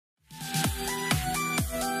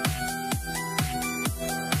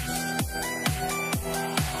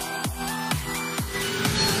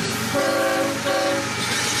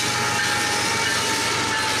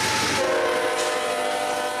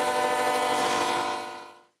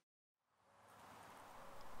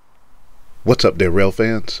What's up there, rail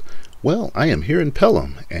fans? Well, I am here in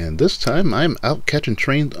Pelham, and this time I'm out catching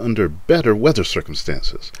trains under better weather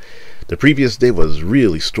circumstances. The previous day was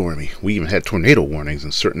really stormy. We even had tornado warnings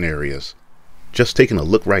in certain areas. Just taking a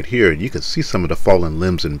look right here, you can see some of the fallen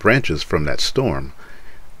limbs and branches from that storm.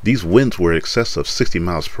 These winds were in excess of 60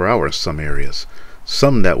 miles per hour in some areas,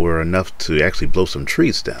 some that were enough to actually blow some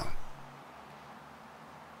trees down.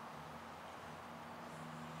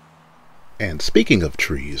 And speaking of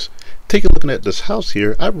trees, looking at this house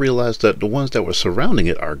here, I realized that the ones that were surrounding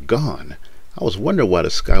it are gone. I was wondering why the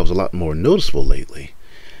sky was a lot more noticeable lately.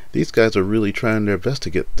 These guys are really trying their best to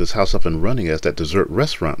get this house up and running as that dessert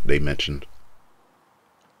restaurant they mentioned.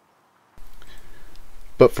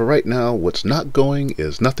 But for right now, what's not going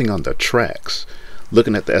is nothing on the tracks.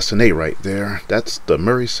 Looking at the SNA right there, that's the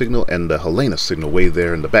Murray signal and the Helena signal way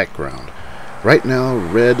there in the background. Right now,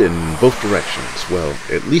 red in both directions. Well,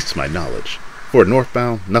 at least to my knowledge. For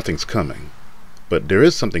northbound, nothing's coming. But there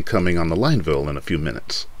is something coming on the Lineville in a few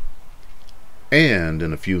minutes. And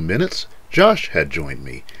in a few minutes, Josh had joined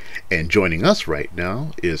me. And joining us right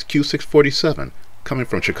now is Q647, coming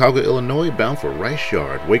from Chicago, Illinois, bound for Rice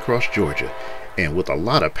Yard, Waycross, Georgia. And with a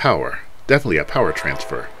lot of power. Definitely a power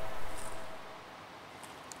transfer.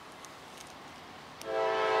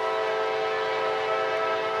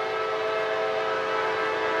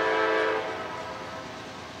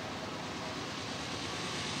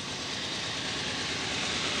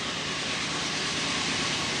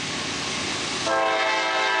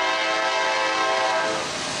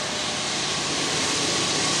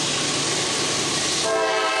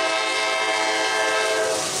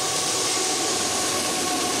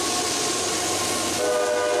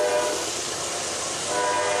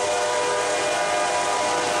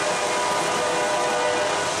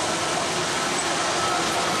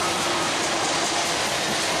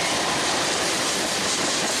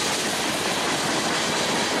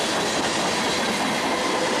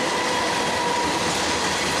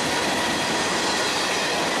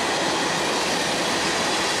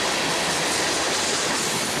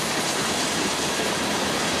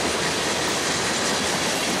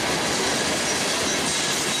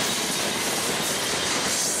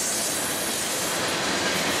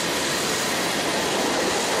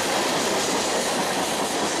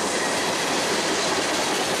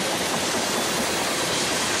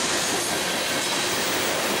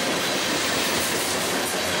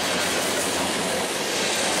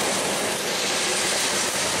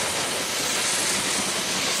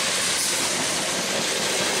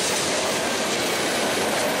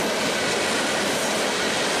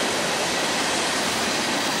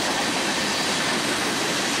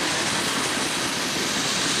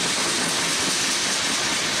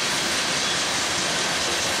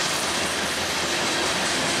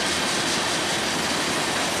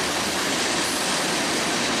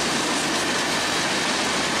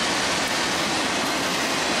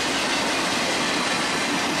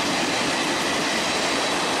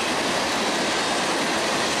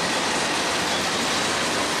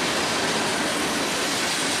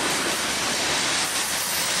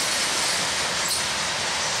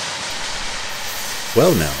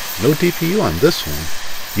 Well now, no DPU on this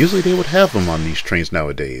one. Usually they would have them on these trains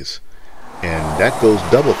nowadays. And that goes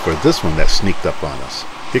double for this one that sneaked up on us.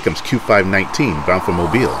 Here comes Q519 bound for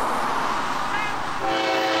Mobile.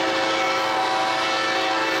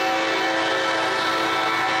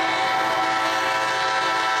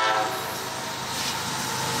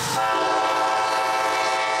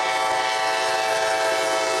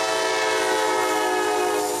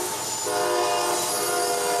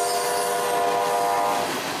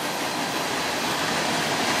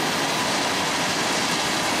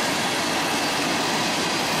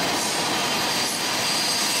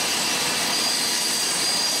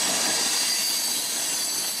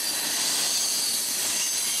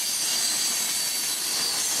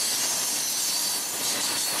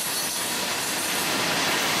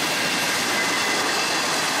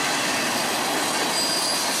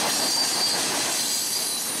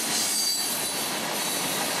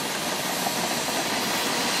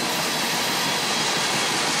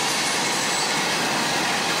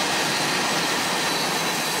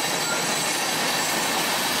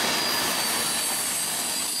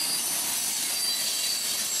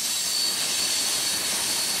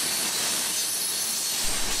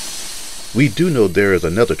 We do know there is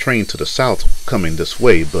another train to the south coming this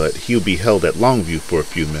way, but he'll be held at Longview for a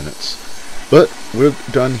few minutes. But we're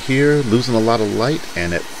done here, losing a lot of light,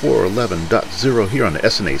 and at 411.0 here on the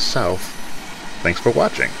SNA South. Thanks for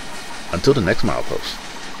watching. Until the next milepost.